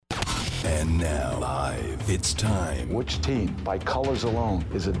And now, live, it's time. Which team, by colors alone,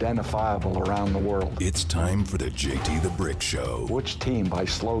 is identifiable around the world? It's time for the JT the Brick Show. Which team, by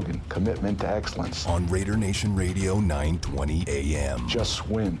slogan, commitment to excellence? On Raider Nation Radio, 920 AM. Just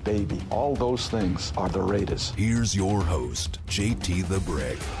win, baby. All those things are the Raiders. Here's your host, JT the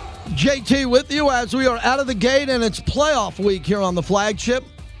Brick. JT with you as we are out of the gate, and it's playoff week here on the flagship.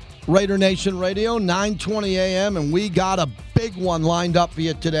 Raider Nation Radio, 920 AM, and we got a big one lined up for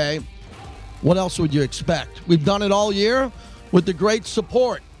you today. What else would you expect? We've done it all year with the great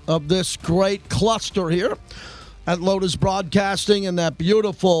support of this great cluster here at Lotus Broadcasting and that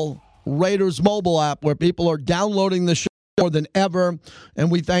beautiful Raiders mobile app where people are downloading the show more than ever, and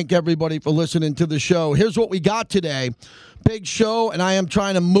we thank everybody for listening to the show. Here's what we got today. Big show, and I am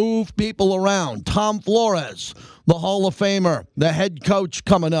trying to move people around. Tom Flores, the Hall of Famer, the head coach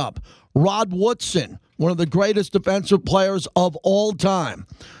coming up. Rod Woodson, one of the greatest defensive players of all time.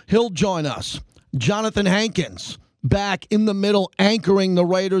 He'll join us. Jonathan Hankins, back in the middle, anchoring the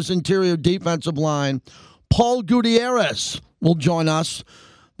Raiders' interior defensive line. Paul Gutierrez will join us.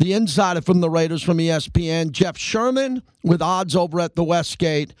 The insider from the Raiders from ESPN. Jeff Sherman with odds over at the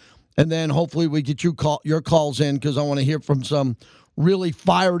Westgate. And then hopefully we get your calls in because I want to hear from some really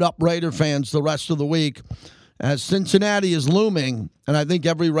fired up Raider fans the rest of the week as Cincinnati is looming, and I think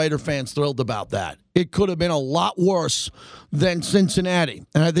every Raider fan's thrilled about that. It could have been a lot worse than Cincinnati,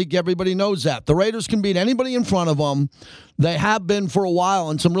 and I think everybody knows that. The Raiders can beat anybody in front of them. They have been for a while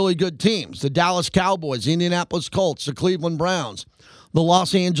on some really good teams. The Dallas Cowboys, the Indianapolis Colts, the Cleveland Browns, the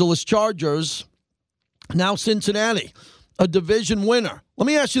Los Angeles Chargers, now Cincinnati, a division winner. Let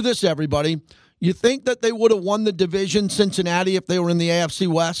me ask you this, everybody. You think that they would have won the division, Cincinnati, if they were in the AFC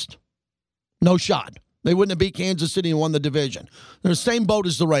West? No shot. They wouldn't have beat Kansas City and won the division. They're the same boat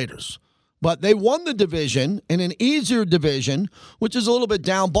as the Raiders. But they won the division in an easier division, which is a little bit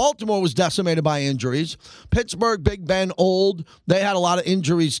down. Baltimore was decimated by injuries. Pittsburgh, Big Ben, old. They had a lot of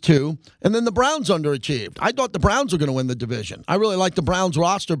injuries, too. And then the Browns underachieved. I thought the Browns were going to win the division. I really like the Browns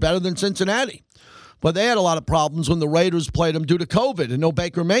roster better than Cincinnati. But they had a lot of problems when the Raiders played them due to COVID and no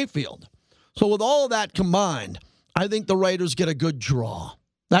Baker Mayfield. So with all of that combined, I think the Raiders get a good draw.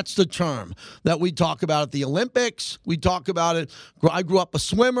 That's the term that we talk about at the Olympics. We talk about it. I grew up a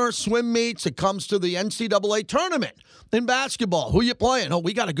swimmer, swim meets. It comes to the NCAA tournament in basketball. Who you playing? Oh,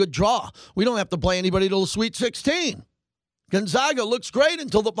 we got a good draw. We don't have to play anybody till the Sweet 16. Gonzaga looks great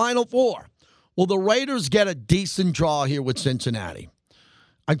until the Final Four. Well, the Raiders get a decent draw here with Cincinnati.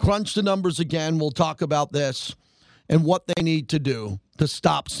 I crunched the numbers again. We'll talk about this and what they need to do to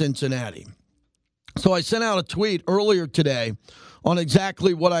stop Cincinnati. So I sent out a tweet earlier today on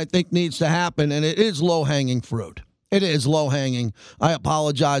exactly what I think needs to happen, and it is low-hanging fruit. It is low-hanging. I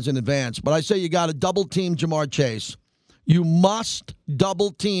apologize in advance, but I say you got to double-team Ja'Marr Chase. You must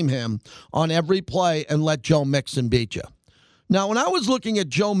double-team him on every play and let Joe Mixon beat you. Now, when I was looking at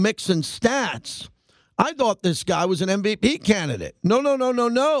Joe Mixon's stats, I thought this guy was an MVP candidate.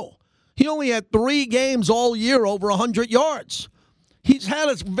 No. He only had 3 games all year over 100 yards. He's had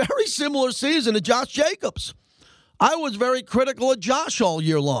a very similar season to Josh Jacobs. I was very critical of Josh all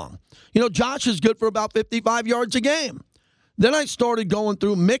year long. You know, Josh is good for about 55 yards a game. Then I started going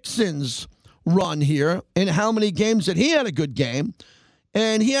through Mixon's run here and how many games that he had a good game.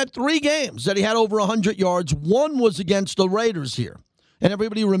 And he had 3 games that he had over 100 yards. One was against the Raiders here. And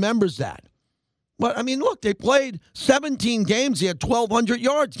everybody remembers that. But, I mean, look, they played 17 games. He had 1,200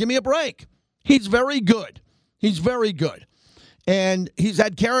 yards. Give me a break. He's very good. He's very good. And he's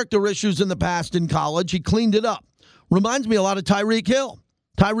had character issues in the past in college. He cleaned it up. Reminds me a lot of Tyreek Hill.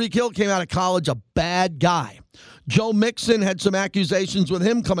 Tyreek Hill came out of college a bad guy. Joe Mixon had some accusations with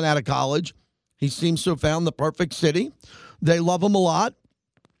him coming out of college. He seems to have found the perfect city. They love him a lot,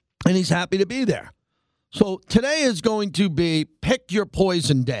 and he's happy to be there. So today is going to be pick your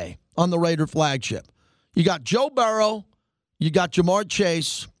poison day on the Raider flagship. You got Joe Burrow, you got Ja'Marr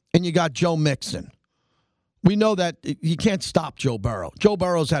Chase, and you got Joe Mixon. We know that you can't stop Joe Burrow. Joe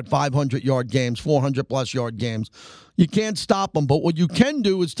Burrow's had 500-yard games, 400-plus yard games. You can't stop him, but what you can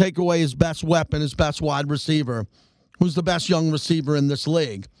do is take away his best weapon, his best wide receiver, who's the best young receiver in this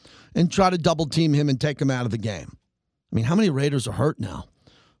league, and try to double-team him and take him out of the game. I mean, how many Raiders are hurt now?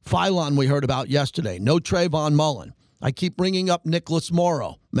 Phylon we heard about yesterday. No Trayvon Mullen. I keep bringing up Nicholas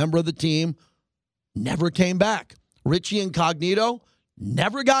Morrow, member of the team, never came back. Richie Incognito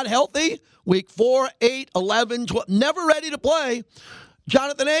never got healthy. Week 4, 8, 11, 12, never ready to play.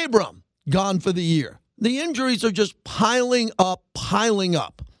 Jonathan Abram, gone for the year. The injuries are just piling up.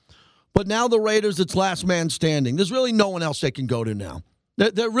 But now the Raiders, it's last man standing. There's really no one else they can go to now.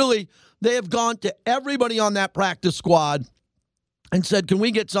 They have gone to everybody on that practice squad and said, can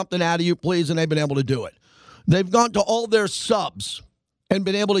we get something out of you, please? And they've been able to do it. They've gone to all their subs and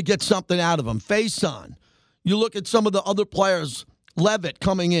been able to get something out of them. Faison. You look at some of the other players, Levitt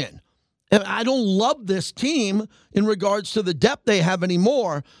coming in. And I don't love this team in regards to the depth they have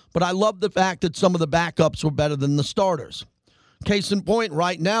anymore, but I love the fact that some of the backups were better than the starters. Case in point,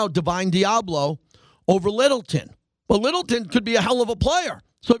 right now, Divine Diablo over Littleton. But Littleton could be a hell of a player.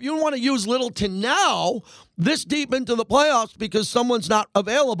 So if you want to use Littleton now, this deep into the playoffs because someone's not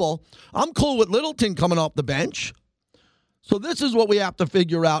available, I'm cool with Littleton coming off the bench. So this is what we have to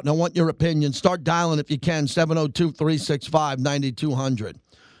figure out, and I want your opinion. Start dialing if you can, 702-365-9200.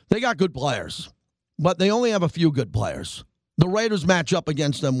 They got good players, but they only have a few good players. The Raiders match up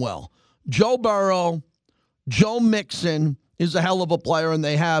against them well. Joe Burrow, Joe Mixon is a hell of a player, and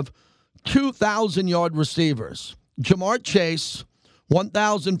they have 2,000-yard receivers. Jamar Chase,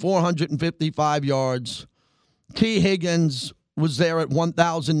 1,455 yards. T. Higgins was there at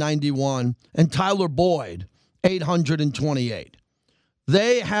 1,091, and Tyler Boyd, 828.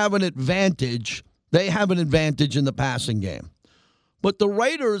 They have an advantage. They have an advantage in the passing game. But the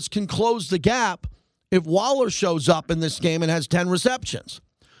Raiders can close the gap if Waller shows up in this game and has 10 receptions.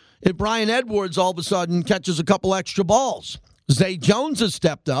 If Bryan Edwards all of a sudden catches a couple extra balls. Zay Jones has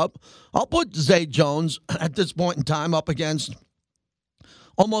stepped up. I'll put Zay Jones at this point in time up against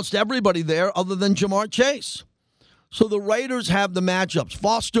almost everybody there other than Jamar Chase. So the Raiders have the matchups.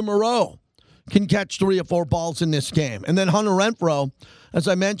 Foster Moreau can catch 3 or 4 balls in this game. And then Hunter Renfrow, as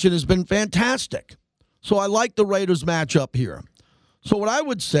I mentioned, has been fantastic. So I like the Raiders matchup here. So what I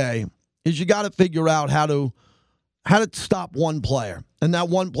would say is you got to figure out how to stop one player. And that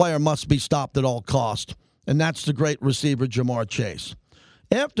one player must be stopped at all cost. And that's the great receiver, Jamar Chase.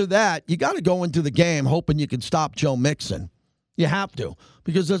 After that, you got to go into the game hoping you can stop Joe Mixon. You have to.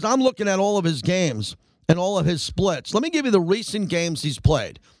 Because as I'm looking at all of his games and all of his splits, let me give you the recent games he's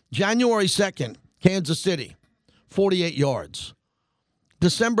played. January 2nd, Kansas City, 48 yards.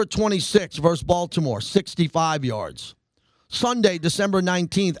 December 26th versus Baltimore, 65 yards. Sunday, December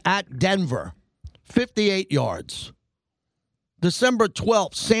 19th, at Denver, 58 yards. December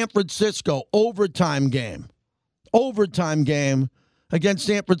 12th, San Francisco, overtime game. Overtime game against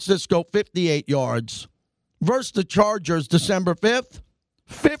San Francisco, 58 yards. Versus the Chargers, December 5th,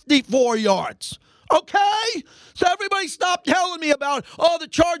 54 yards. Okay? So everybody stop telling me about, the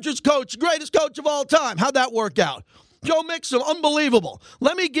Chargers coach, greatest coach of all time. How'd that work out? Joe Mixon, unbelievable.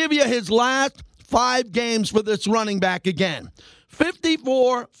 Let me give you his last 5 games for this running back again.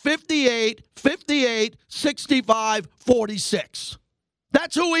 54, 58, 58, 65, 46.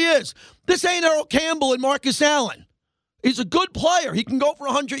 That's who he is. This ain't Earl Campbell and Marcus Allen. He's a good player. He can go for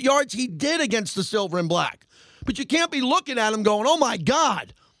 100 yards. He did against the Silver and Black. But you can't be looking at him going, oh, my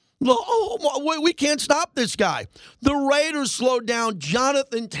God. We can't stop this guy. The Raiders slowed down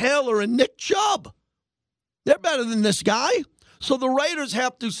Jonathan Taylor and Nick Chubb. They're better than this guy. So the Raiders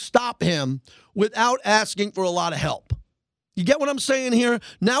have to stop him without asking for a lot of help. You get what I'm saying here?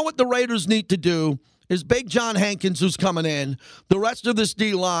 Now what the Raiders need to do is Big John Hankins, who's coming in, the rest of this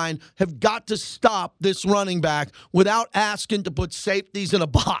D-line have got to stop this running back without asking to put safeties in a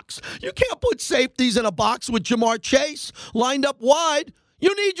box. You can't put safeties in a box with Jamar Chase lined up wide.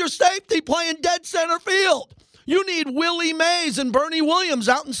 You need your safety playing dead center field. You need Willie Mays and Bernie Williams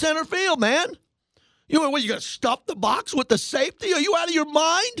out in center field, man. You going to stuff the box with the safety? Are you out of your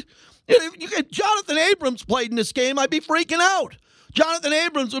mind? If Jonathan Abrams played in this game, I'd be freaking out. Jonathan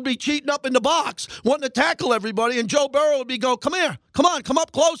Abrams would be cheating up in the box, wanting to tackle everybody, and Joe Burrow would be going, come here, come on, come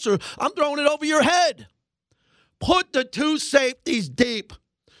up closer. I'm throwing it over your head. Put the 2 safeties deep.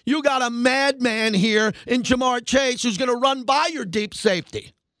 You got a madman here in Jamar Chase who's going to run by your deep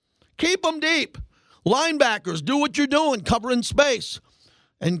safety. Keep them deep. Linebackers, do what you're doing, covering space.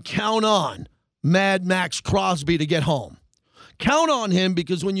 And count on Mad Max Crosby to get home. Count on him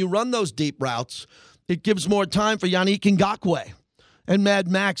because when you run those deep routes, it gives more time for Yannick Ngakoue and Mad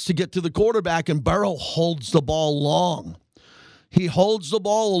Max to get to the quarterback, and Burrow holds the ball long. He holds the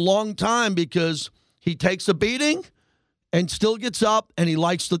ball a long time because he takes a beating and still gets up, and he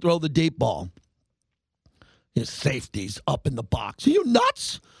likes to throw the deep ball. His safety's up in the box. Are you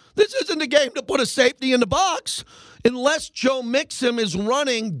nuts? This isn't a game to put a safety in the box unless Joe Mixon is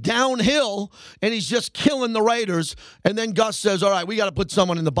running downhill and he's just killing the Raiders. And then Gus says, all right, we got to put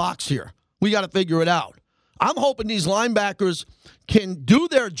someone in the box here. We got to figure it out. I'm hoping these linebackers can do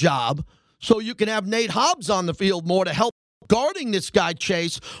their job so you can have Nate Hobbs on the field more to help guarding this guy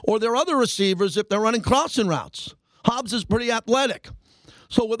Chase or their other receivers if they're running crossing routes. Hobbs is pretty athletic.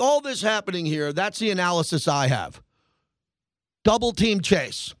 So with all this happening here, that's the analysis I have. Double team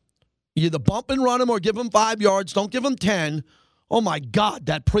Chase. You either bump and run him or give him 5 yards. Don't give him 10. Oh, my God,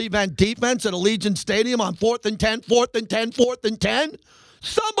 that prevent defense at Allegiant Stadium on 4th and 10, 4th and 10, 4th and 10.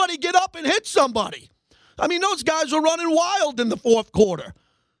 Somebody get up and hit somebody. I mean, those guys were running wild in the fourth quarter.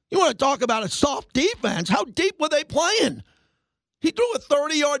 You want to talk about a soft defense? How deep were they playing? He threw a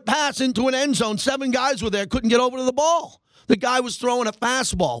 30-yard pass into an end zone. 7 guys were there, couldn't get over to the ball. The guy was throwing a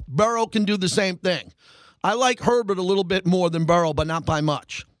fastball. Burrow can do the same thing. I like Herbert a little bit more than Burrow, but not by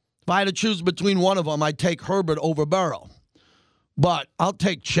much. If I had to choose between one of them, I'd take Herbert over Burrow. But I'll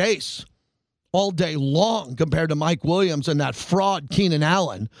take Chase all day long compared to Mike Williams and that fraud Keenan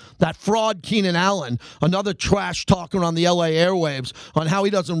Allen. That fraud Keenan Allen, another trash talker on the L.A. airwaves on how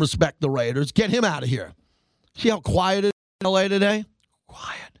he doesn't respect the Raiders. Get him out of here. See how quiet it is in L.A. today?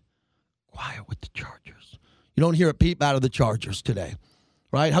 Quiet with the Chargers. You don't hear a peep out of the Chargers today,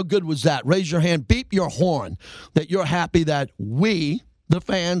 right? How good was that? Raise your hand, beep your horn that you're happy that we, the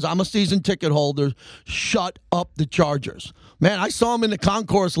fans, I'm a season ticket holder, shut up the Chargers. Man, I saw them in the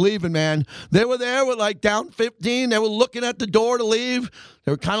concourse leaving, man. They were there with like down 15. They were looking at the door to leave.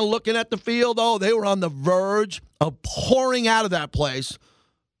 They were kind of looking at the field. Oh, they were on the verge of pouring out of that place.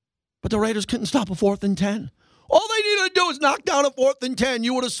 But the Raiders couldn't stop a 4th and 10. All they needed to do is knock down a 4th and 10.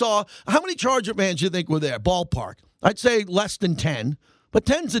 You would have saw, how many Charger fans you think were there? Ballpark. I'd say less than 10. But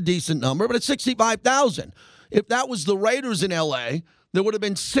 10's a decent number, but it's 65,000. If that was the Raiders in L.A., there would have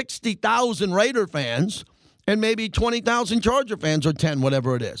been 60,000 Raider fans and maybe 20,000 Charger fans or 10,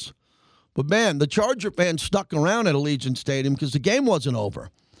 whatever it is. But, man, the Charger fans stuck around at Allegiant Stadium because the game wasn't over.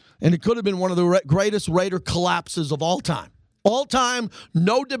 And it could have been one of the greatest Raider collapses of all time. All time,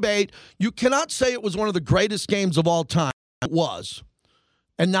 no debate. You cannot say it was one of the greatest games of all time. It was.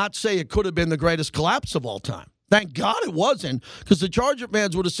 And not say it could have been the greatest collapse of all time. Thank God it wasn't, because the Charger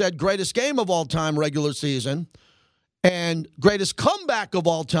fans would have said greatest game of all time, regular season, and greatest comeback of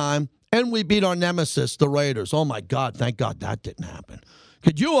all time, and we beat our nemesis, the Raiders. Oh, my God, thank God that didn't happen.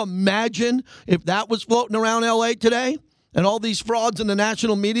 Could you imagine if that was floating around L.A. today and all these frauds in the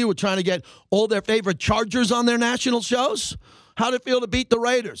national media were trying to get all their favorite Chargers on their national shows? How'd it feel to beat the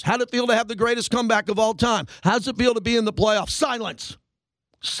Raiders? How'd it feel to have the greatest comeback of all time? How's it feel to be in the playoffs? Silence.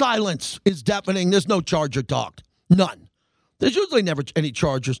 Silence is deafening. There's no Charger talk. None. There's usually never any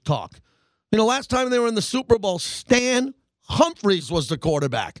Chargers talk. You know, last time they were in the Super Bowl, Stan Humphries was the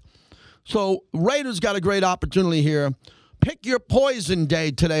quarterback. So Raiders got a great opportunity here. Pick your poison day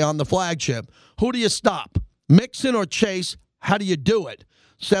today on the flagship. Who do you stop? Mixon or Chase? How do you do it?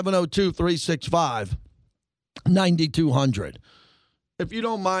 702-365-9200. If you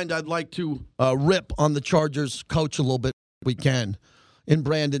don't mind, I'd like to rip on the Chargers coach a little bit if we can, in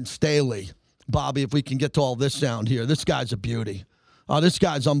Brandon Staley. Bobby, if we can get to all this sound here. This guy's a beauty. This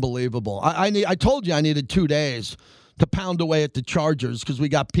guy's unbelievable. I told you I needed 2 days to pound away at the Chargers because we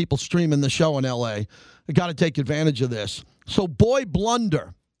got people streaming the show in L.A. I got to take advantage of this. So Boy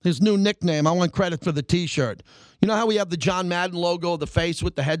Blunder, his new nickname, I want credit for the T-shirt. You know how we have the John Madden logo, the face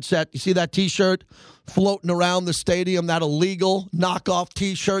with the headset? You see that T-shirt floating around the stadium, that illegal knockoff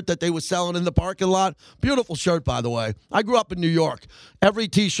T-shirt that they were selling in the parking lot? Beautiful shirt, by the way. I grew up in New York. Every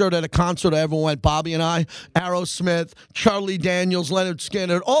T-shirt at a concert I ever went, Bobby and I, Aerosmith, Charlie Daniels, Leonard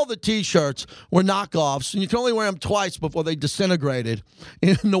Skinner, all the T-shirts were knockoffs, and you can only wear them twice before they disintegrated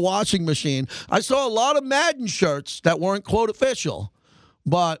in the washing machine. I saw a lot of Madden shirts that weren't, quote, official,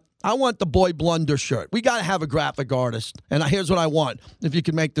 but I want the Boy Blunder shirt. We got to have a graphic artist. And here's what I want, if you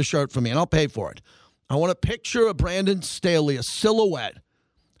can make the shirt for me, and I'll pay for it. I want a picture of Brandon Staley, a silhouette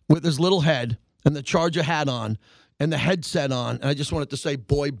with his little head and the Charger hat on and the headset on. And I just want it to say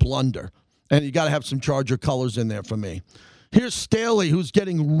Boy Blunder. And you got to have some Charger colors in there for me. Here's Staley, who's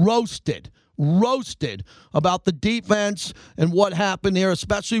getting roasted about the defense and what happened here,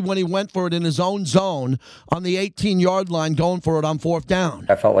 especially when he went for it in his own zone on the 18-yard line, going for it on 4th down.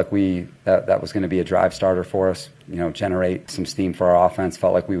 I felt like that was going to be a drive starter for us, generate some steam for our offense.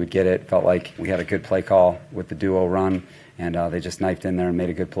 Felt like we would get it. Felt like we had a good play call with the duo run, and they just knifed in there and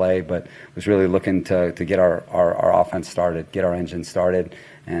made a good play. But was really looking to get our offense started, get our engine started,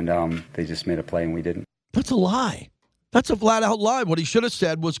 and they just made a play and we didn't. That's a lie. That's a flat-out lie. What he should have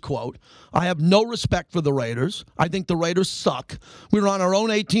said was, quote, I have no respect for the Raiders. I think the Raiders suck. We were on our own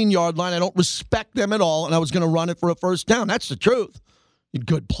 18-yard line. I don't respect them at all, and I was going to run it for a 1st down. That's the truth.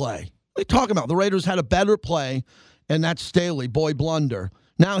 Good play. What are you talking about? The Raiders had a better play, and that's Staley, Boy Blunder.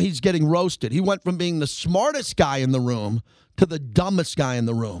 Now he's getting roasted. He went from being the smartest guy in the room to the dumbest guy in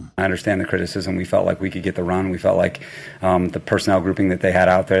the room. I understand the criticism. We felt like we could get the run. We felt like the personnel grouping that they had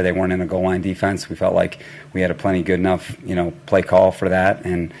out there, they weren't in a goal line defense. We felt like we had a plenty good enough, play call for that,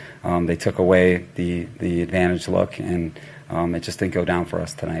 and they took away the advantage look, and it just didn't go down for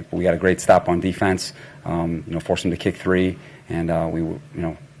us tonight. But we got a great stop on defense, forced them to kick 3, and we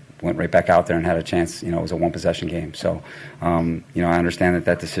went right back out there and had a chance. It was a one-possession game. So, I understand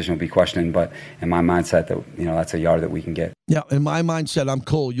that decision will be questioned, but in my mindset, that's a yard that we can get. Yeah, in my mindset, I'm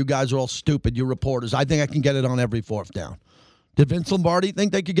cool. You guys are all stupid, you reporters. I think I can get it on every fourth down. Did Vince Lombardi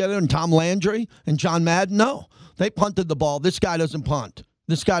think they could get it, and Tom Landry and John Madden? No. They punted the ball. This guy doesn't punt.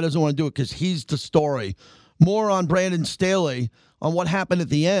 This guy doesn't want to do it because he's the story. More on Brandon Staley on what happened at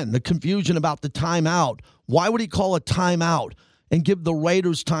the end, the confusion about the timeout. Why would he call a timeout and give the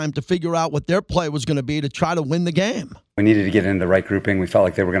Raiders time to figure out what their play was going to be to try to win the game? We needed to get into the right grouping. We felt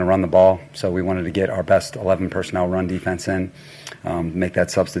like they were going to run the ball, so we wanted to get our best 11 personnel run defense in, make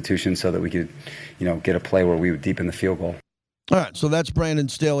that substitution so that we could, get a play where we would deepen the field goal. All right, so that's Brandon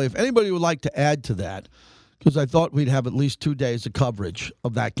Staley. If anybody would like to add to that, because I thought we'd have at least 2 days of coverage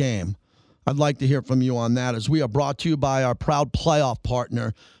of that game, I'd like to hear from you on that, as we are brought to you by our proud playoff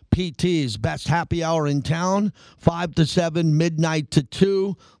partner, PT's best happy hour in town, 5 to 7, midnight to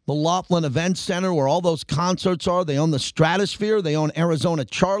 2. The Laughlin Event Center, where all those concerts are. They own the Stratosphere. They own Arizona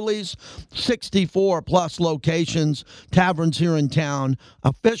Charlie's. 64-plus locations, taverns here in town.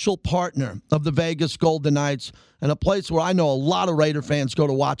 Official partner of the Vegas Golden Knights, and a place where I know a lot of Raider fans go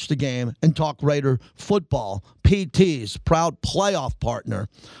to watch the game and talk Raider football. PT's proud playoff partner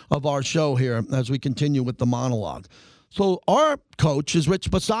of our show here as we continue with the monologue. So our coach is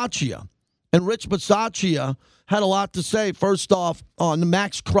Rich Bisaccia, and Rich Bisaccia had a lot to say, first off, on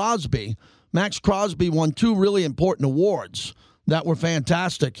Max Crosby. Max Crosby won 2 really important awards that were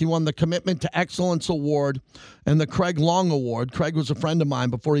fantastic. He won the Commitment to Excellence Award and the Craig Long Award. Craig was a friend of mine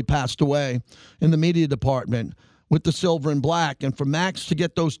before he passed away in the media department with the Silver and Black. And for Max to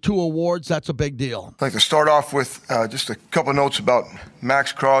get those 2 awards, that's a big deal. I'd like to start off with just a couple notes about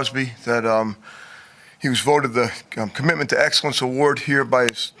Max Crosby, that he was voted the Commitment to Excellence Award here by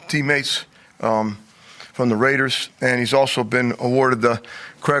his teammates from the Raiders, and he's also been awarded the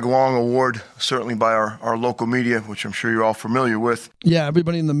Craig Long Award, certainly by our local media, which I'm sure you're all familiar with. Yeah,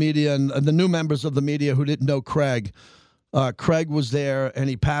 everybody in the media and the new members of the media who didn't know Craig. Craig was there, and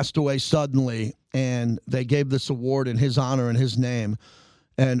he passed away suddenly, and they gave this award in his honor and his name.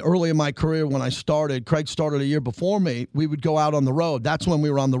 And early in my career, when I started, Craig started a year before me, we would go out on the road. That's when we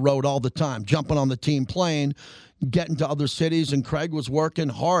were on the road all the time, jumping on the team plane, getting to other cities. And Craig was working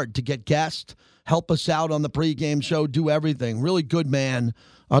hard to get guests, help us out on the pregame show, do everything. Really good man,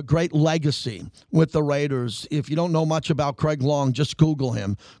 a great legacy with the Raiders. If you don't know much about Craig Long, just Google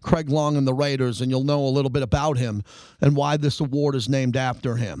him, Craig Long and the Raiders, and you'll know a little bit about him and why this award is named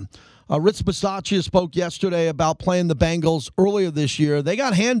after him. Rich Bisaccia spoke yesterday about playing the Bengals earlier this year. They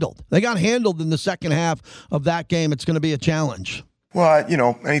got handled. They got handled in the second half of that game. It's going to be a challenge. Well,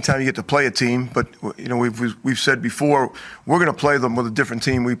 anytime you get to play a team, but, we've said before, we're going to play them with a different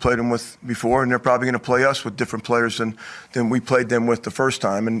team we played them with before, and they're probably going to play us with different players than we played them with the first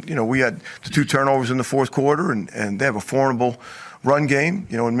time. And, we had the 2 turnovers in the fourth quarter, and they have a formidable run game,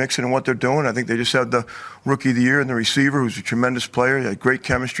 in Mixon and what they're doing. I think they just had the Rookie of the Year and the receiver, who's a tremendous player. He had great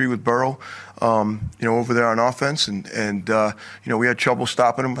chemistry with Burrow, over there on offense. And we had trouble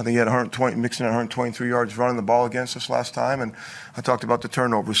stopping him. I think he had Mixon had 123 yards running the ball against us last time. And I talked about the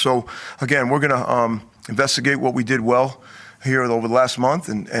turnovers. So, again, we're going to investigate what we did well here over the last month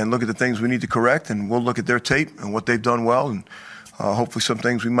and look at the things we need to correct. And we'll look at their tape and what they've done well. And hopefully some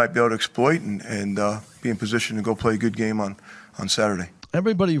things we might be able to exploit and be in position to go play a good game on Saturday.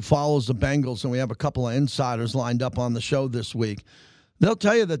 Everybody who follows the Bengals, and we have a couple of insiders lined up on the show this week, they'll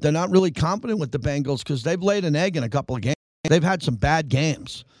tell you that they're not really confident with the Bengals because they've laid an egg in a couple of games. They've had some bad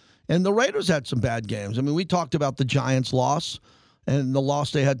games. And the Raiders had some bad games. I mean, we talked about the Giants' loss and the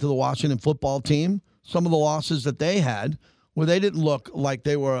loss they had to the Washington football team. Some of the losses that they had where they didn't look like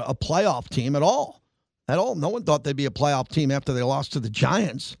they were a playoff team at all. At all. No one thought they'd be a playoff team after they lost to the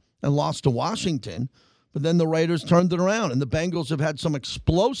Giants and lost to Washington. But then the Raiders turned it around, and the Bengals have had some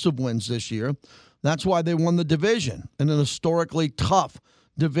explosive wins this year. That's why they won the division in an historically tough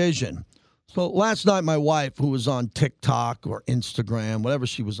division. So last night, my wife, who was on TikTok or Instagram, whatever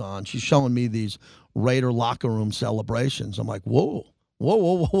she was on, she's showing me these Raider locker room celebrations. I'm like, whoa,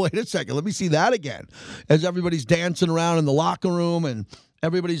 wait a second. Let me see that again. As everybody's dancing around in the locker room and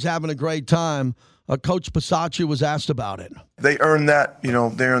everybody's having a great time. Coach Bisaccia was asked about it. They earned that, they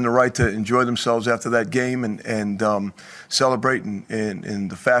earned the right to enjoy themselves after that game and celebrate in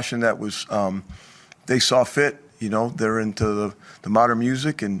the fashion that was they saw fit. They're into the modern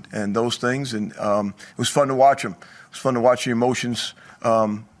music and those things, and it was fun to watch them. It was fun to watch the emotions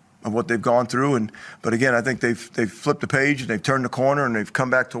of what they've gone through. But again, I think they've flipped the page and they've turned the corner and they've come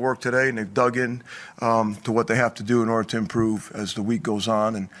back to work today and they've dug in to what they have to do in order to improve as the week goes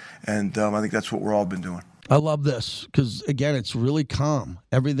on. And I think that's what we're all been doing. I love this because, again, it's really calm.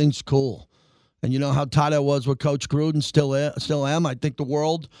 Everything's cool. And you know how tight I was with Coach Gruden, still am. I think the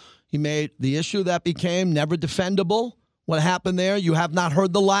world, he made the issue that became never defendable. What happened there, you have not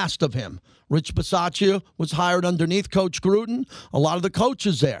heard the last of him. Rich Bisaccia was hired underneath Coach Gruden. A lot of the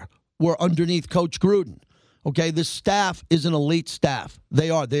coaches there were underneath Coach Gruden. Okay, this staff is an elite staff. They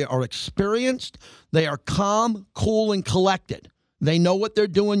are experienced. They are calm, cool, and collected. They know what they're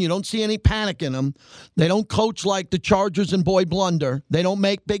doing. You don't see any panic in them. They don't coach like the Chargers and Boy Blunder. They don't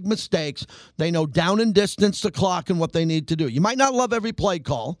make big mistakes. They know down and distance the clock and what they need to do. You might not love every play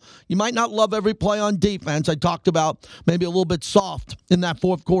call. You might not love every play on defense. I talked about maybe a little bit soft in that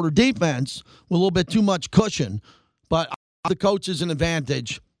fourth quarter defense with a little bit too much cushion. But the coach is an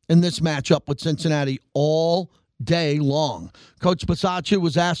advantage in this matchup with Cincinnati all day long. Coach Bisaccia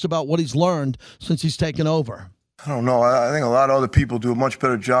was asked about what he's learned since he's taken over. I don't know. I think a lot of other people do a much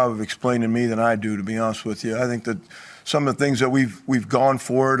better job of explaining to me than I do, to be honest with you. I think that some of the things that we've gone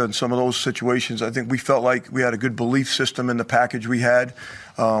for it and some of those situations, I think we felt like we had a good belief system in the package we had,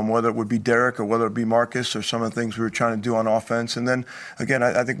 whether it would be Derek or whether it be Marcus or some of the things we were trying to do on offense. And then, again,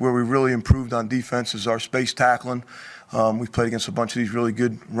 I think where we really improved on defense is our space tackling. We've played against a bunch of these really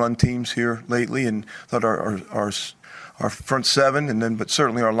good run teams here lately, and thought our front seven, but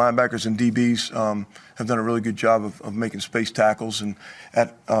certainly our linebackers and DBs have done a really good job of making space tackles, and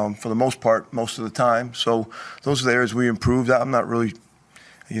for the most part, most of the time. So those are the areas we improved. I'm not really,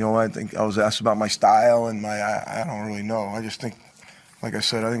 I think I was asked about my style and I don't really know. I just think, like I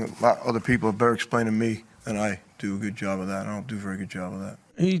said, I think a lot of other people are better explaining to me than I do a good job of that. I don't do a very good job of that.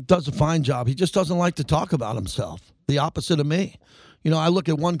 He does a fine job. He just doesn't like to talk about himself. The opposite of me. I look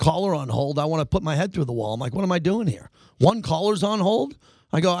at one caller on hold. I want to put my head through the wall. I'm like, what am I doing here? One caller's on hold?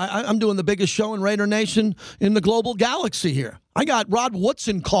 I go, I'm doing the biggest show in Raider Nation in the global galaxy here. I got Rod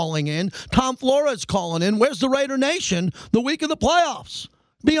Woodson calling in, Tom Flores calling in. Where's the Raider Nation the week of the playoffs?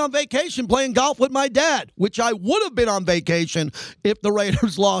 Be on vacation playing golf with my dad, which I would have been on vacation if the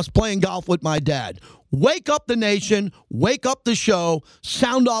Raiders lost playing golf with my dad. Wake up the nation. Wake up the show.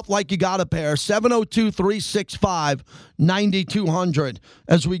 Sound off like you got a pair. 702-365-9200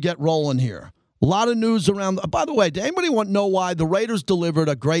 as we get rolling here. A lot of news around. By the way, does anybody want to know why the Raiders delivered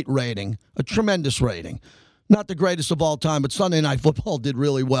a great rating, a tremendous rating? Not the greatest of all time, but Sunday Night Football did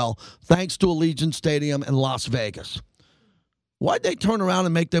really well, thanks to Allegiant Stadium in Las Vegas. Why'd they turn around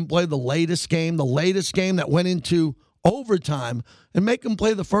and make them play the latest game that went into overtime, and make them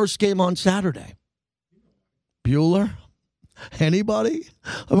play the first game on Saturday? Bueller? Anybody?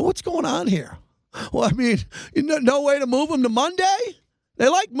 What's going on here? Well, no way to move them to Monday? They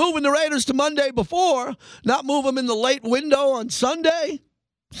like moving the Raiders to Monday before, not move them in the late window on Sunday,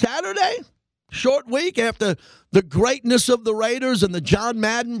 Saturday, short week after the greatness of the Raiders and the John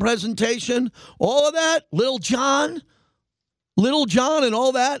Madden presentation, all of that, Little John and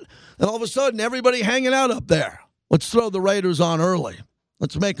all that, and all of a sudden everybody hanging out up there. Let's throw the Raiders on early.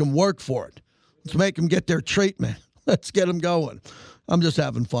 Let's make them work for it. Let's make them get their treatment. Let's get them going. I'm just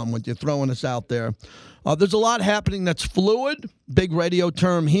having fun with you, throwing us out there. There's a lot happening that's fluid. Big radio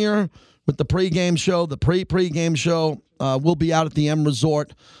term here with the pregame show. The pre-pregame show will be out at the M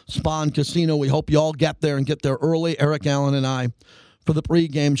Resort Spawn Casino. We hope you all get there and get there early, Eric Allen and I, for the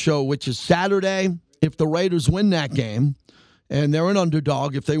pregame show, which is Saturday. If the Raiders win that game, and they're an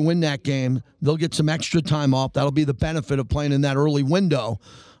underdog, if they win that game, they'll get some extra time off. That'll be the benefit of playing in that early window.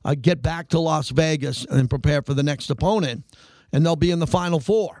 Get back to Las Vegas and prepare for the next opponent, and they'll be in the Final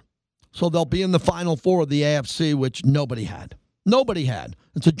Four. So they'll be in the Final Four of the AFC, which nobody had. Nobody had.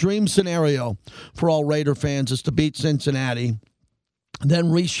 It's a dream scenario for all Raider fans, is to beat Cincinnati,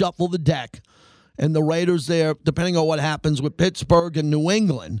 then reshuffle the deck. And the Raiders there, depending on what happens with Pittsburgh and New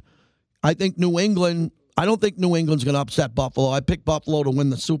England, I don't think New England's going to upset Buffalo. I picked Buffalo to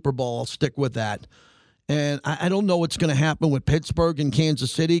win the Super Bowl. I'll stick with that. And I don't know what's going to happen with Pittsburgh and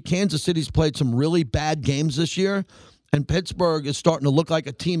Kansas City. Kansas City's played some really bad games this year, and Pittsburgh is starting to look like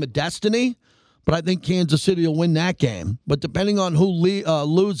a team of destiny. But I think Kansas City will win that game. But depending on who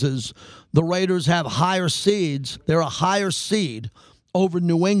loses, the Raiders have higher seeds. They're a higher seed over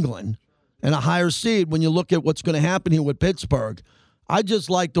New England, and a higher seed when you look at what's going to happen here with Pittsburgh. I just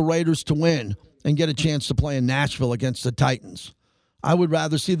like the Raiders to win and get a chance to play in Nashville against the Titans. I would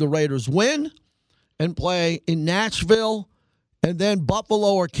rather see the Raiders win and play in Nashville, and then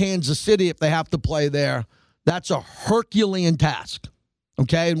Buffalo or Kansas City if they have to play there. That's a Herculean task,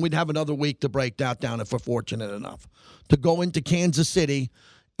 okay? And we'd have another week to break that down if we're fortunate enough to go into Kansas City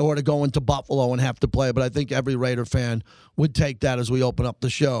or to go into Buffalo and have to play. But I think every Raider fan would take that as we open up the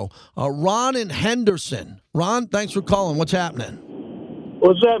show. Ron in Henderson. Ron, thanks for calling. What's happening?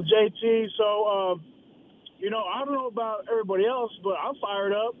 What's up, JT? So I don't know about everybody else, but I'm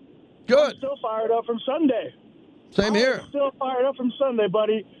fired up. Good. I'm still fired up from Sunday. Same here. I'm still fired up from Sunday,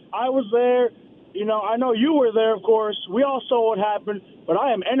 buddy. I was there. I know you were there, of course. We all saw what happened, but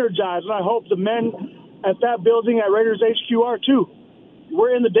I am energized, and I hope the men at that building at Raiders HQ are too.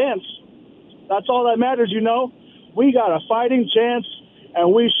 We're in the dance. That's all that matters, We got a fighting chance,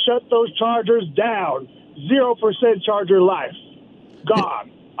 and we shut those Chargers down. 0% Charger life.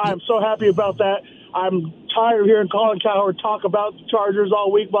 Gone. I'm so happy about that. I'm tired of hearing Colin Cowherd talk about the Chargers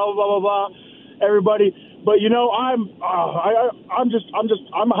all week, blah, blah, blah, blah, blah, everybody. But, I'm hyped,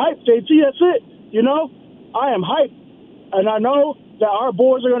 JT. That's it. I am hyped. And I know that our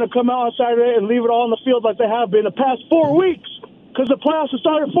boys are going to come out on Saturday and leave it all on the field like they have been the past 4 weeks, because the playoffs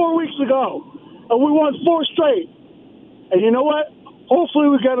started 4 weeks ago, and we won 4 straight. And you know what? Hopefully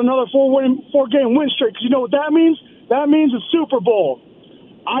we get another 4-game win streak, because you know what that means? That means a Super Bowl.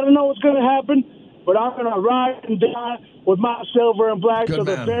 I don't know what's going to happen, but I'm going to ride and die with my silver and black to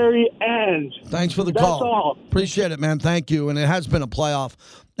the very end. Thanks for the That's call. That's all. Appreciate it, man. Thank you. And it has been a playoff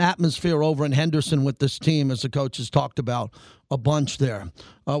atmosphere over in Henderson with this team, as the coach has talked about a bunch there.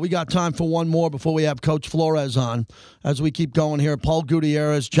 We got time for one more before we have Coach Flores on. As we keep going here, Paul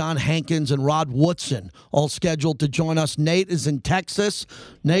Gutierrez, John Hankins, and Rod Woodson all scheduled to join us. Nate is in Texas.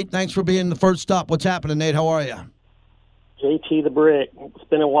 Nate, thanks for being the first stop. What's happening, Nate? How are you? JT the Brick. It's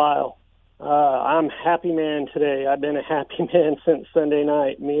been a while. I'm happy man today. I've been a happy man since Sunday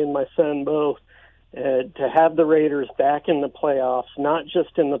night, me and my son both. To have the Raiders back in the playoffs, not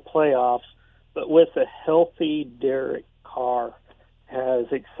just in the playoffs, but with a healthy Derek Carr has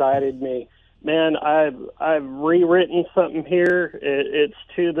excited me. Man, I've rewritten something here. It's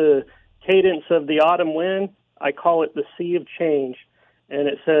to the cadence of the autumn wind. I call it the Sea of Change. And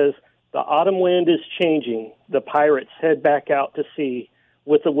it says, the autumn wind is changing. The pirates head back out to sea.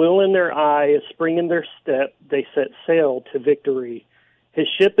 With a will in their eye, a spring in their step, they set sail to victory. His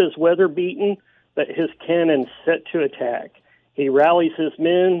ship is weather-beaten, but his cannon set to attack. He rallies his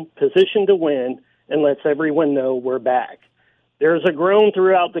men, positioned to win, and lets everyone know we're back. There's a groan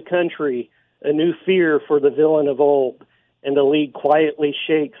throughout the country, a new fear for the villain of old, and the league quietly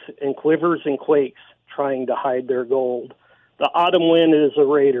shakes and quivers and quakes, trying to hide their gold. The autumn wind is a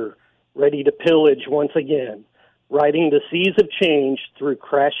raider, ready to pillage once again, riding the seas of change through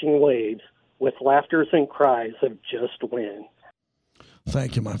crashing waves with laughters and cries of just win.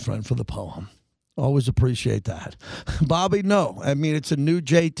 Thank you, my friend, for the poem. Always appreciate that. Bobby, no. I mean, it's a new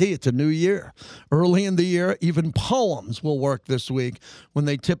JT. It's a new year. Early in the year, even poems will work this week when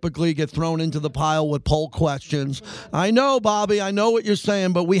they typically get thrown into the pile with poll questions. I know, Bobby, I know what you're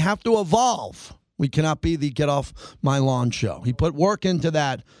saying, but we have to evolve. We cannot be the Get Off My Lawn show. He put work into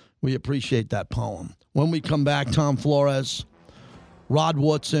that. We appreciate that poem. When we come back, Tom Flores, Rod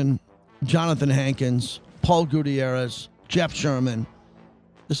Woodson, Jonathan Hankins, Paul Gutierrez, Jeff Sherman.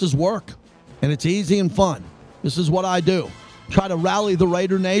 This is work. And it's easy and fun. This is what I do. Try to rally the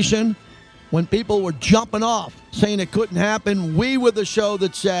Raider Nation. When people were jumping off, saying it couldn't happen, we were the show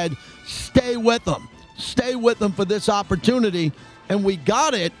that said, stay with them. Stay with them for this opportunity. And we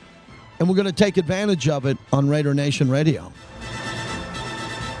got it, and we're going to take advantage of it on Raider Nation Radio.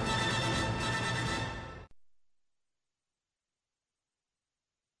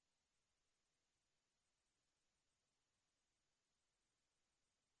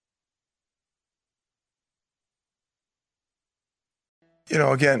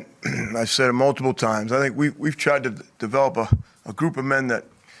 Again, I've said it multiple times. I think we've tried to develop a group of men that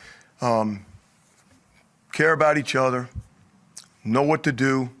care about each other, know what to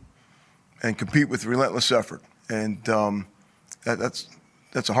do, and compete with relentless effort. And that's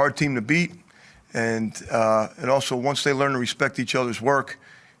a hard team to beat. And also, once they learn to respect each other's work,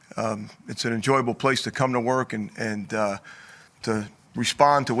 it's an enjoyable place to come to work and to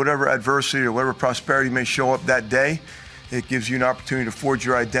respond to whatever adversity or whatever prosperity may show up that day. It gives you an opportunity to forge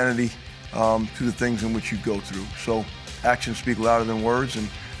your identity through the things in which you go through. So actions speak louder than words, and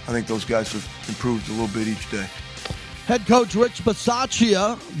I think those guys have improved a little bit each day. Head coach Rich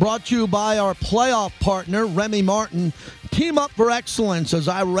Bisaccia, brought to you by our playoff partner, Remy Martin. Team up for excellence as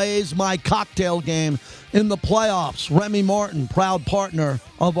I raise my cocktail game in the playoffs. Remy Martin, proud partner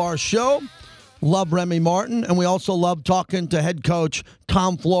of our show. Love Remy Martin, and we also love talking to head coach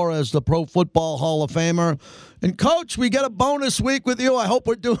Tom Flores, the Pro Football Hall of Famer. And, Coach, we get a bonus week with you. I hope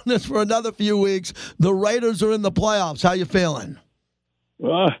we're doing this for another few weeks. The Raiders are in the playoffs. How you feeling?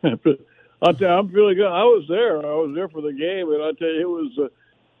 Well, I'll tell you, I'm feeling good. I was there. I was there for the game, and I'll tell you,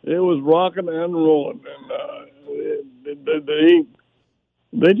 it was rocking and rolling. And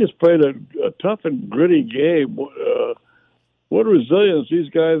they just played a tough and gritty game. What resilience these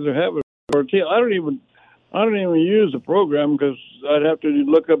guys are having. I don't even I don't even use the program because I'd have to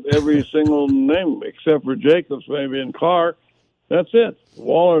look up every single name except for Jacobs, maybe, and Carr. That's it.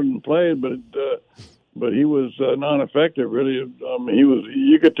 Waller played, but he was non-effective. Really, he was.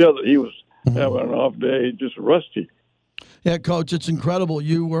 You could tell that he was having an off day, just rusty. Yeah, Coach, it's incredible.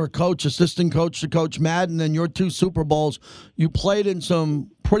 You were a coach, assistant coach to Coach Madden, and your 2 Super Bowls. You played in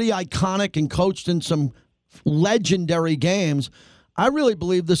some pretty iconic and coached in some legendary games. I really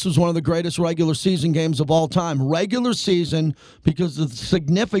believe this was one of the greatest regular season games of all time. Regular season because of the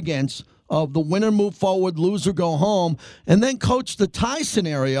significance of the winner move forward, loser go home, and then coach the tie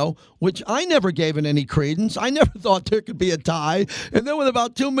scenario, which I never gave it any credence. I never thought there could be a tie. And then with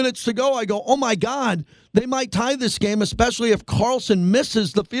about 2 minutes to go, I go, oh, my God, they might tie this game, especially if Carlson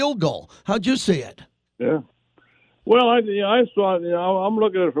misses the field goal. How'd you see it? Yeah. Well, I saw it. I'm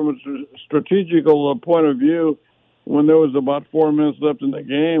looking at it from a strategical point of view when there was about 4 minutes left in the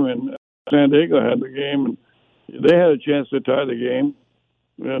game, and San Diego had the game, and they had a chance to tie the game.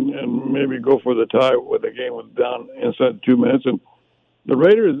 And maybe go for the tie when the game was down inside 2 minutes. And the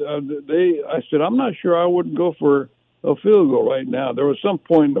Raiders, I said, I'm not sure I wouldn't go for a field goal right now. There was some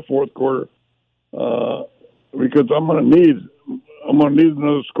point in the fourth quarter because I'm going to need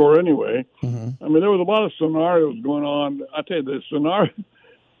another score anyway. Mm-hmm. I mean, there was a lot of scenarios going on. I tell you, the scenario,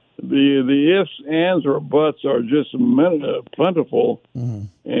 the ifs, ands, or buts are just plentiful.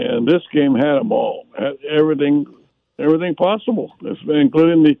 Mm-hmm. And this game had them all, had everything possible,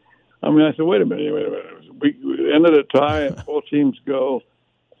 including I said, wait a minute. We ended a tie and both teams go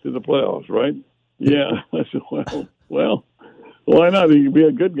to the playoffs, right? Yeah. I said, well, why not? You can be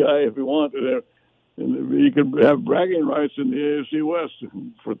a good guy if you want. And you could have bragging rights in the AFC West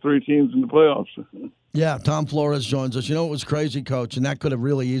for 3 teams in the playoffs. Yeah, Tom Flores joins us. You know, it was crazy, Coach, and that could have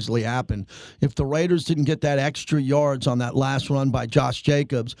really easily happened. If the Raiders didn't get that extra yards on that last run by Josh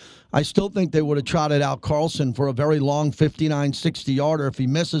Jacobs, I still think they would have trotted out Carlson for a very long 59, 60-yarder. If he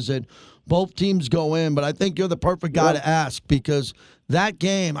misses it, both teams go in. But I think you're the perfect guy to ask because that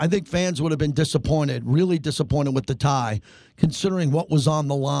game, I think fans would have been disappointed, really disappointed with the tie, considering what was on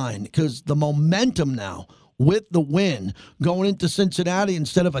the line. Because the momentum now with the win going into Cincinnati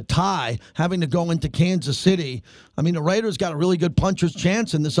instead of a tie, having to go into Kansas City. I mean, the Raiders got a really good puncher's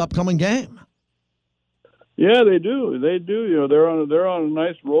chance in this upcoming game. Yeah, they do. They do. You know, they're on a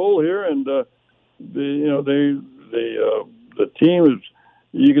nice roll here, and the team is.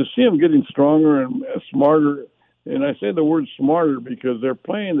 You can see them getting stronger and smarter. And I say the word smarter because they're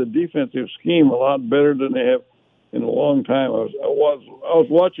playing the defensive scheme a lot better than they have in a long time. I was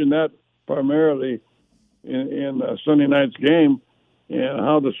watching that primarily in Sunday night's game and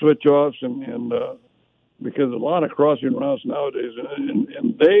how the switch offs and because a lot of crossing routes nowadays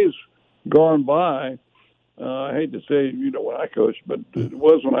and days gone by. I hate to say, when I coached, but it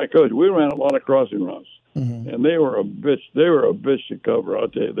was when I coached. We ran a lot of crossing routes, and they were a bitch. They were a bitch to cover. I'll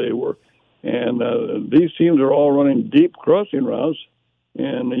tell you, they were. And these teams are all running deep crossing routes,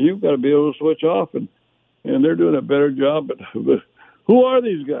 and you've got to be able to switch off, and they're doing a better job. But who are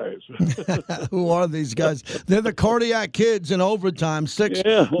these guys? Who are these guys? They're the cardiac kids in overtime, 6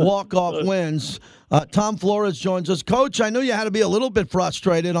 walk-off wins. Tom Flores joins us. Coach, I know you had to be a little bit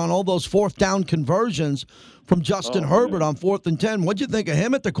frustrated on all those fourth down conversions from Justin Herbert on 4th and 10. What'd you think of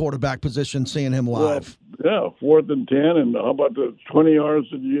him at the quarterback position, seeing him live? Well, 4th and 10, and how about the 20 yards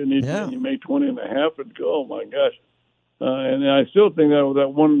that you need? Yeah. You make 20 and a half, and oh, my gosh. And I still think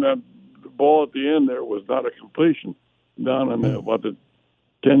that ball at the end there was not a completion down on about the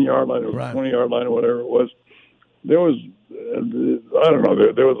 10-yard line or 20-yard line or whatever it was. There was, I don't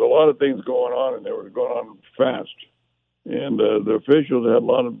know, there was a lot of things going on, and they were going on fast. And the officials had a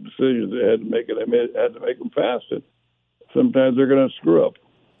lot of decisions they had to make, and they had to make them fast. And sometimes they're going to screw up.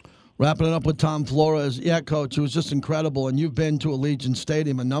 Wrapping it up with Tom Flores. Yeah, Coach, it was just incredible. And you've been to Allegiant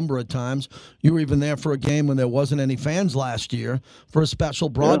Stadium a number of times. You were even there for a game when there wasn't any fans last year for a special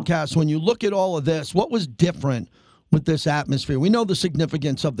broadcast. Yeah. When you look at all of this, what was different with this atmosphere? We know the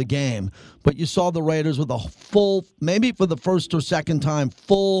significance of the game, but you saw the Raiders with a full, maybe for the first or second time,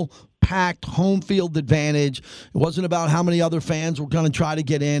 full packed home field advantage. It wasn't about how many other fans were going to try to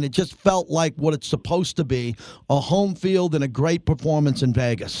get in. It just felt like what it's supposed to be, a home field and a great performance in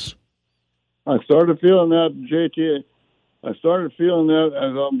Vegas. I started feeling that, JT. I started feeling that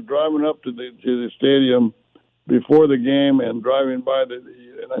as I'm driving up to the stadium before the game and driving by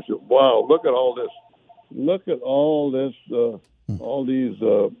and I said, wow, look at all this. Look at all this, all these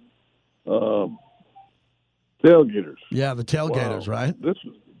tailgaters. Yeah, the tailgaters, wow. Right? This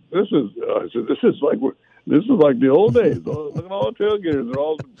is like the old days. Look at all the tailgaters. They're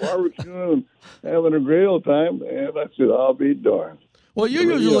all barbecuing and having a great old time. And I said, I'll be darned. Well, you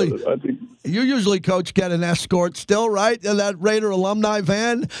usually, Coach, get an escort still, right? In that Raider alumni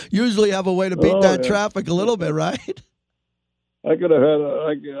van, usually have a way to beat traffic a little bit, right? I could have had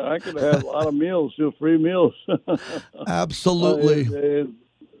a lot of meals, free meals. Absolutely.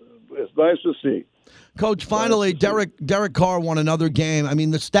 It's nice to see. Coach, finally, Derek Carr won another game. I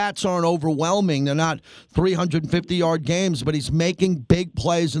mean, the stats aren't overwhelming. They're not 350-yard games, but he's making big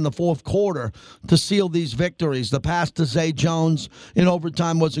plays in the fourth quarter to seal these victories. The pass to Zay Jones in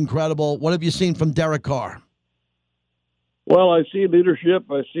overtime was incredible. What have you seen from Derek Carr? Well, I see leadership.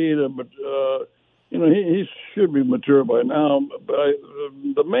 I see he should be mature by now. But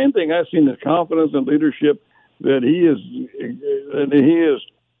the main thing I've seen is confidence and leadership that he is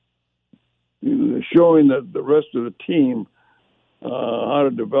showing that the rest of the team how to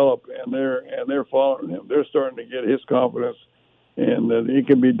develop, and they're following him. They're starting to get his confidence, and that he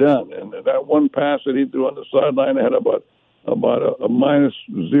can be done. And that one pass that he threw on the sideline had about a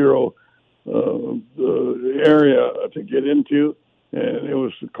 -0 area to get into, and it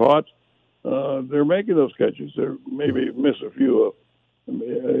was caught. They're making those catches. They maybe miss a few.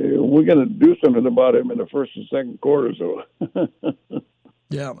 We're going to do something about him in the first and second quarter. So.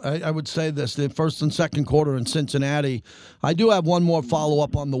 Yeah, I would say this, the first and second quarter in Cincinnati. I do have one more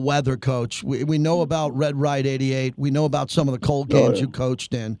follow-up on the weather, Coach. We know about Red Right 88. We know about some of the cold games you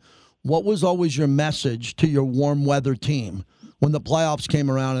coached in. What was always your message to your warm weather team when the playoffs came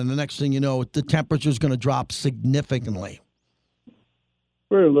around and the next thing you know, the temperature's going to drop significantly?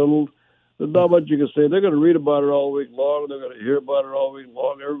 Very little. There's not much you can say. They're going to read about it all week long. They're going to hear about it all week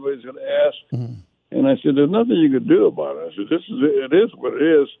long. Everybody's going to ask. Mm-hmm. And I said, there's nothing you can do about it. I said, it is what it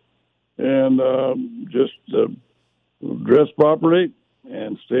is. And just dress properly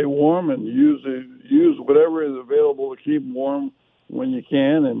and stay warm and use whatever is available to keep warm when you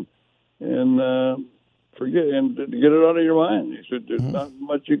can and forget and get it out of your mind. He said, there's not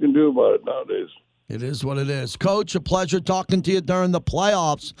much you can do about it nowadays. It is what it is. Coach, a pleasure talking to you during the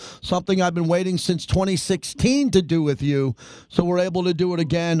playoffs, something I've been waiting since 2016 to do with you, so we're able to do it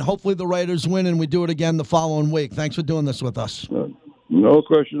again. Hopefully the Raiders win and we do it again the following week. Thanks for doing this with us. No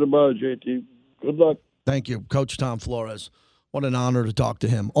question about it, JT. Good luck. Thank you, Coach Tom Flores. What an honor to talk to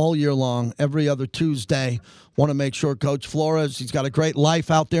him all year long, every other Tuesday. Want to make sure Coach Flores, he's got a great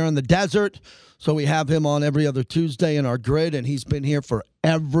life out there in the desert, so we have him on every other Tuesday in our grid, and he's been here for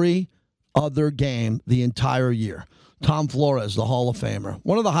every other game the entire year. Tom Flores, the Hall of Famer.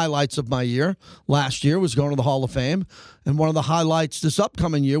 One of the highlights of my year last year was going to the Hall of Fame, and one of the highlights this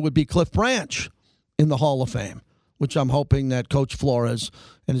upcoming year would be Cliff Branch in the Hall of Fame, which I'm hoping that Coach Flores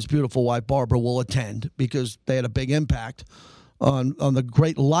and his beautiful wife Barbara will attend because they had a big impact on the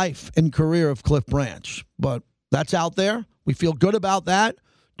great life and career of Cliff Branch. But that's out there. We feel good about that.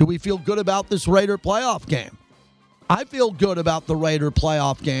 Do we feel good about this Raider playoff game? I feel good about the Raider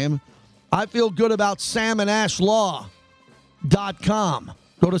playoff game. I feel good about salmonashlaw.com.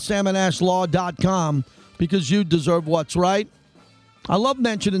 Go to salmonashlaw.com because you deserve what's right. I love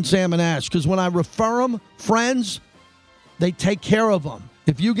mentioning Sam and Ash because when I refer them, friends, they take care of them.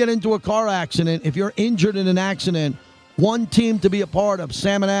 If you get into a car accident, if you're injured in an accident, one team to be a part of,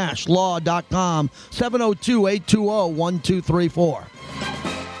 salmonashlaw.com, 702-820-1234.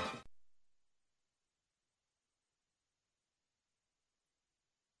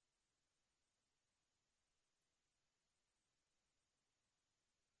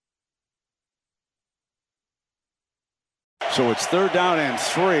 So it's 3rd down and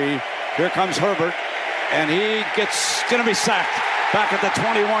 3. Here comes Herbert, and he going to be sacked back at the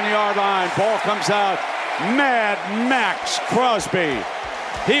 21-yard line. Ball comes out. Mad Max Crosby.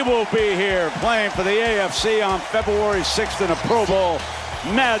 He will be here playing for the AFC on February 6th in a Pro Bowl.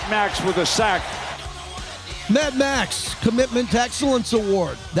 Mad Max with a sack. Mad Max Commitment to Excellence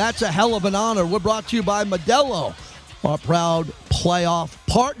Award. That's a hell of an honor. We're brought to you by Modelo, our proud playoff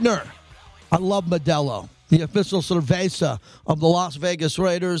partner. I love Modelo, the official cerveza of the Las Vegas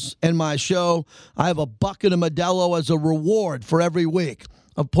Raiders, and my show. I have a bucket of Modelo as a reward for every week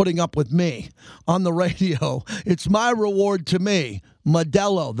of putting up with me on the radio. It's my reward to me.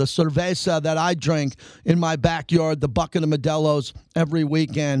 Modelo, the cerveza that I drink in my backyard, the bucket of Modelo's every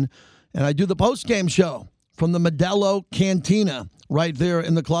weekend. And I do the post-game show from the Modelo Cantina right there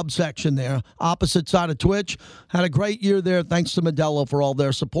in the club section there, opposite side of Twitch. Had a great year there. Thanks to Modelo for all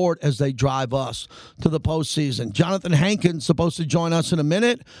their support as they drive us to the postseason. Jonathan Hankins supposed to join us in a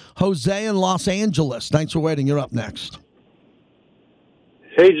minute. Jose in Los Angeles. Thanks for waiting. You're up next.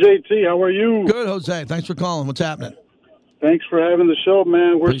 Hey, JT, how are you? Good, Jose. Thanks for calling. What's happening? Thanks for having the show,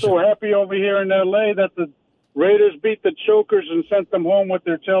 man. We're so happy over here in L.A. that the Raiders beat the Chokers and sent them home with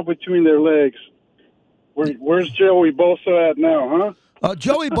their tail between their legs. Where's Joey Bosa at now, huh?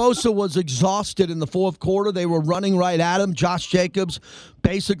 Joey Bosa was exhausted in the fourth quarter. They were running right at him. Josh Jacobs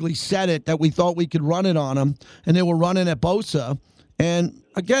basically said it, that we thought we could run it on him, and they were running at Bosa. And,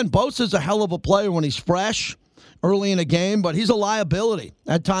 again, Bosa's a hell of a player when he's fresh early in a game, but he's a liability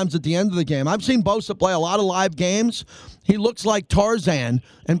at times at the end of the game. I've seen Bosa play a lot of live games. He looks like Tarzan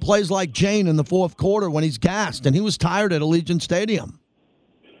and plays like Jane in the fourth quarter when he's gassed, and he was tired at Allegiant Stadium.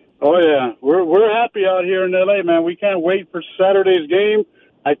 Oh, yeah. We're happy out here in L.A., man. We can't wait for Saturday's game.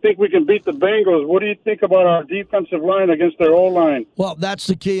 I think we can beat the Bengals. What do you think about our defensive line against their O-line? Well, that's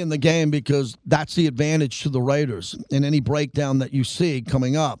the key in the game because that's the advantage to the Raiders. In any breakdown that you see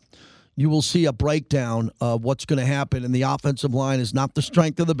coming up, you will see a breakdown of what's going to happen. And the offensive line is not the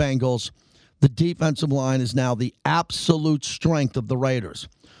strength of the Bengals. The defensive line is now the absolute strength of the Raiders,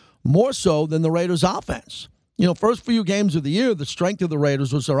 more so than the Raiders' offense. You know, first few games of the year, the strength of the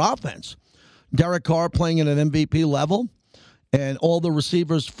Raiders was their offense. Derek Carr playing at an MVP level and all the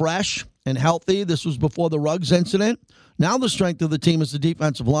receivers fresh and healthy. This was before the Ruggs incident. Now the strength of the team is the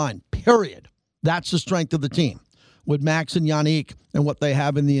defensive line, period. That's the strength of the team with Max and Yannick and what they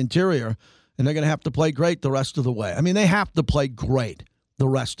have in the interior. And they're going to have to play great the rest of the way. I mean, they have to play great the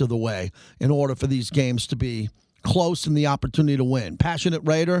rest of the way in order for these games to be close and the opportunity to win. Passionate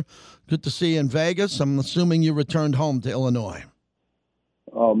Raider, good to see you in Vegas. I'm assuming you returned home to Illinois.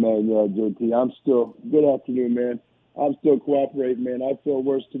 Oh, man, yeah, JT. I'm still – good afternoon, man. I'm still cooperating, man. I feel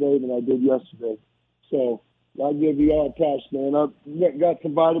worse today than I did yesterday. So I'll give you all props, man. I've got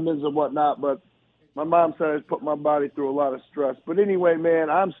some vitamins and whatnot, but my mom said I put my body through a lot of stress. But anyway, man,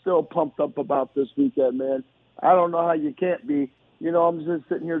 I'm still pumped up about this weekend, man. I don't know how you can't be. You know, I'm just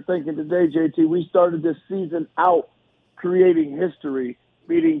sitting here thinking today, JT, we started this season out creating history,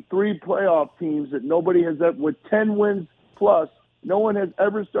 beating 3 playoff teams that nobody has ever, with 10 wins plus, no one has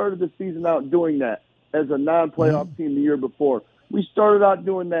ever started the season out doing that as a non-playoff team the year before. We started out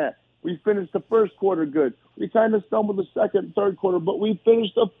doing that. We finished the first quarter good. We kind of stumbled the second and third quarter, but we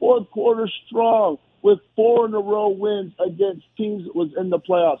finished the fourth quarter strong with 4 in a row wins against teams that was in the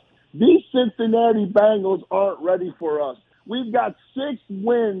playoffs. These Cincinnati Bengals aren't ready for us. We've got 6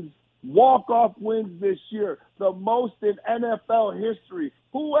 wins, walk-off wins this year, the most in NFL history.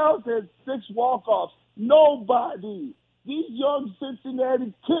 Who else has 6 walk-offs? Nobody. These young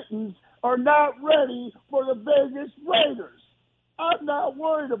Cincinnati kittens are not ready for the Vegas Raiders. I'm not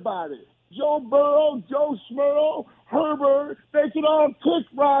worried about it. Joe Burrow, Joe Schmo, Herbert, they can all kick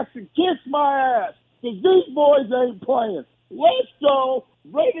rocks and kiss my ass because these boys ain't playing. Let's go.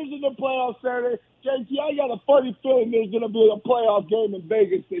 Raiders in the playoffs Saturday. JT, I got a funny feeling there's going to be a playoff game in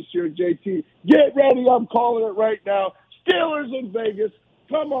Vegas this year, JT. Get ready. I'm calling it right now. Steelers in Vegas.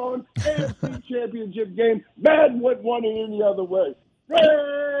 Come on. AFC Championship game. Madden wouldn't want it any other way.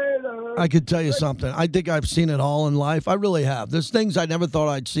 Raiders. I could tell you something. I think I've seen it all in life. I really have. There's things I never thought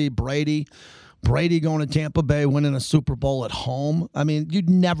I'd see. Brady going to Tampa Bay, winning a Super Bowl at home. I mean, you'd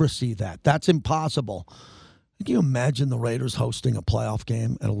never see that. That's impossible. Can you imagine the Raiders hosting a playoff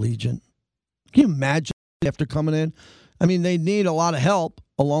game at Allegiant? Can you imagine after coming in? I mean, they need a lot of help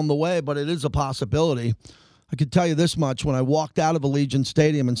along the way, but it is a possibility. I can tell you this much. When I walked out of Allegiant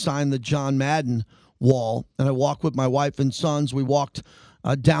Stadium and signed the John Madden wall, and I walked with my wife and sons, we walked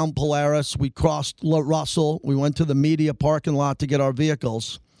down Polaris, we crossed Russell, we went to the media parking lot to get our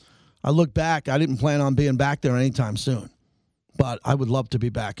vehicles. I look back, I didn't plan on being back there anytime soon, but I would love to be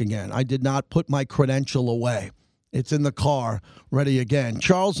back again. I did not put my credential away. It's in the car, ready again.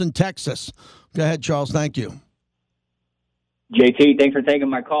 Charles in Texas. Go ahead, Charles. Thank you. JT, thanks for taking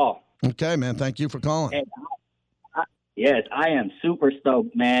my call. Okay, man. Thank you for calling. And yes, I am super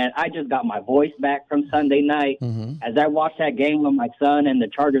stoked, man. I just got my voice back from Sunday night. As I watched that game with my son and the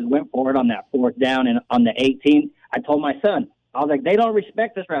Chargers went for it on that 4th down and on the 18th, I told my son, I was like, they don't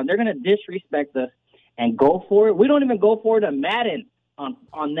respect us around. They're going to disrespect us and go for it. We don't even go for it in Madden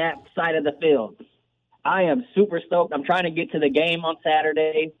on that side of the field. I am super stoked. I'm trying to get to the game on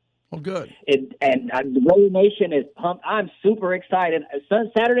Saturday. Oh, good. The Raider Nation is pumped. I'm super excited.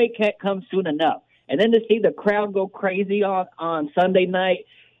 Saturday can't come soon enough. And then to see the crowd go crazy on Sunday night,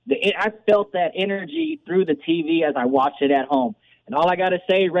 I felt that energy through the TV as I watched it at home. And all I got to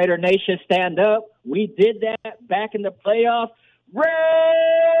say, Raider Nation, stand up. We did that back in the playoffs. Raiders!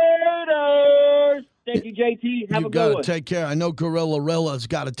 Thank you, JT. Have a good one. You got to take care. I know Gorilla Rilla's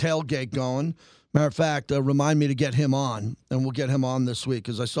got a tailgate going. Matter of fact, remind me to get him on, and we'll get him on this week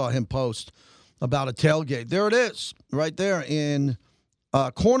because I saw him post about a tailgate. There it is, right there in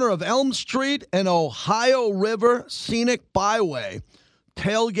corner of Elm Street and Ohio River Scenic Byway.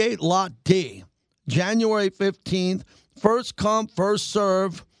 Tailgate Lot D, January 15th. First come, first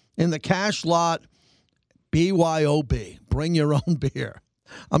serve in the cash lot BYOB. Bring your own beer.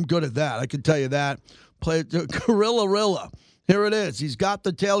 I'm good at that. I can tell you that. Play Gorilla. Here it is. He's got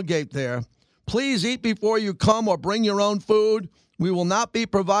the tailgate there. Please eat before you come or bring your own food. We will not be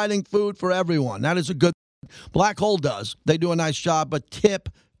providing food for everyone. That is a good thing. Black Hole does. They do a nice job, but tip,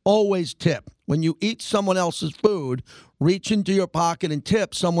 always tip. When you eat someone else's food, reach into your pocket and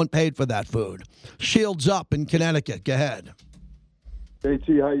tip someone paid for that food. Shields Up in Connecticut. Go ahead.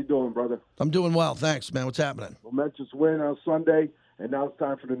 JT, how you doing, brother? I'm doing well. Thanks, man. What's happening? Momentous win on Sunday, and now it's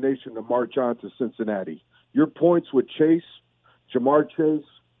time for the nation to march on to Cincinnati. Your points with Chase, Jamar Chase,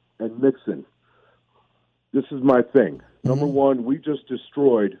 and Mixon. This is my thing. Number one, we just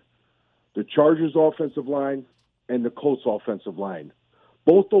destroyed the Chargers' offensive line and the Colts' offensive line.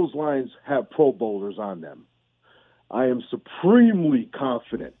 Both those lines have Pro Bowlers on them. I am supremely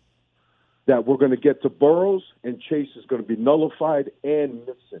confident that we're going to get to Burrows, and Chase is going to be nullified, and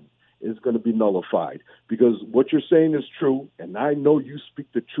Mixon is going to be nullified. Because what you're saying is true, and I know you speak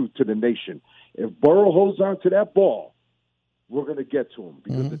the truth to the nation. If Burrow holds on to that ball, we're going to get to him.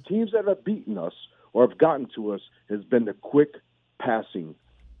 Because the teams that have beaten us or have gotten to us has been the quick passing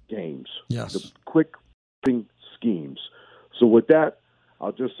games, the quick passing schemes. So with that,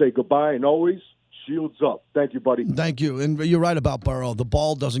 I'll just say goodbye, and always shields up. Thank you, buddy. Thank you. And you're right about Burrow. The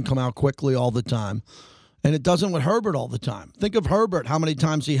ball doesn't come out quickly all the time, and it doesn't with Herbert all the time. Think of Herbert, how many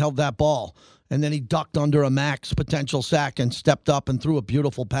times he held that ball, and then he ducked under a max potential sack and stepped up and threw a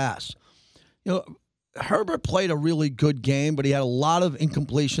beautiful pass. You know, Herbert played a really good game, but he had a lot of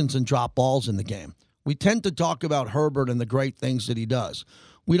incompletions and drop balls in the game. We tend to talk about Herbert and the great things that he does.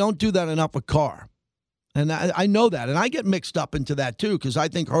 We don't do that enough with Carr. And I know that. And I get mixed up into that, too, because I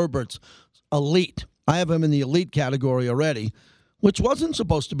think Herbert's elite. I have him in the elite category already, which wasn't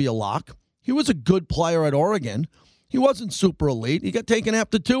supposed to be a lock. He was a good player at Oregon. He wasn't super elite. He got taken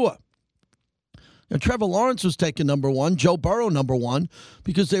after Tua. And Trevor Lawrence was taken number one, Joe Burrow number one,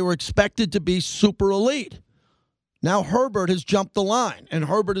 because they were expected to be super elite. Now Herbert has jumped the line, and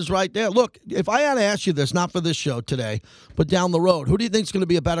Herbert is right there. Look, if I had to ask you this, not for this show today, but down the road, who do you think is going to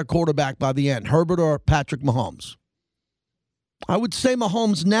be a better quarterback by the end, Herbert or Patrick Mahomes? I would say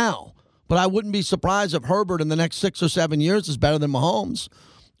Mahomes now, but I wouldn't be surprised if Herbert in the next 6 or 7 years is better than Mahomes.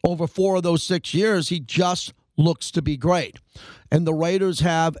 Over 4 of those 6 years, he just looks to be great. And the Raiders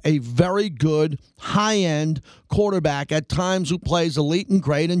have a very good, high-end quarterback at times who plays elite and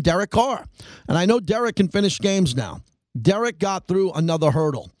great in Derek Carr. And I know Derek can finish games now. Derek got through another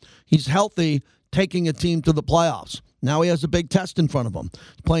hurdle. He's healthy, taking a team to the playoffs. Now he has a big test in front of him,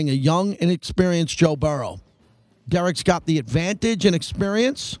 playing a young, inexperienced Joe Burrow. Derek's got the advantage in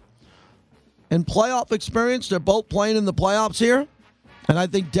experience and playoff experience. They're both playing in the playoffs here. And I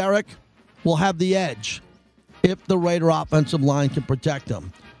think Derek will have the edge if the Raider offensive line can protect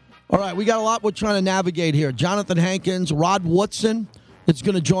him. All right, we got a lot we're trying to navigate here. Jonathan Hankins, Rod Woodson is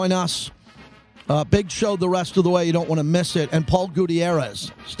going to join us. Big show the rest of the way. You don't want to miss it. And Paul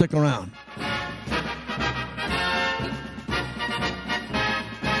Gutierrez. Stick around.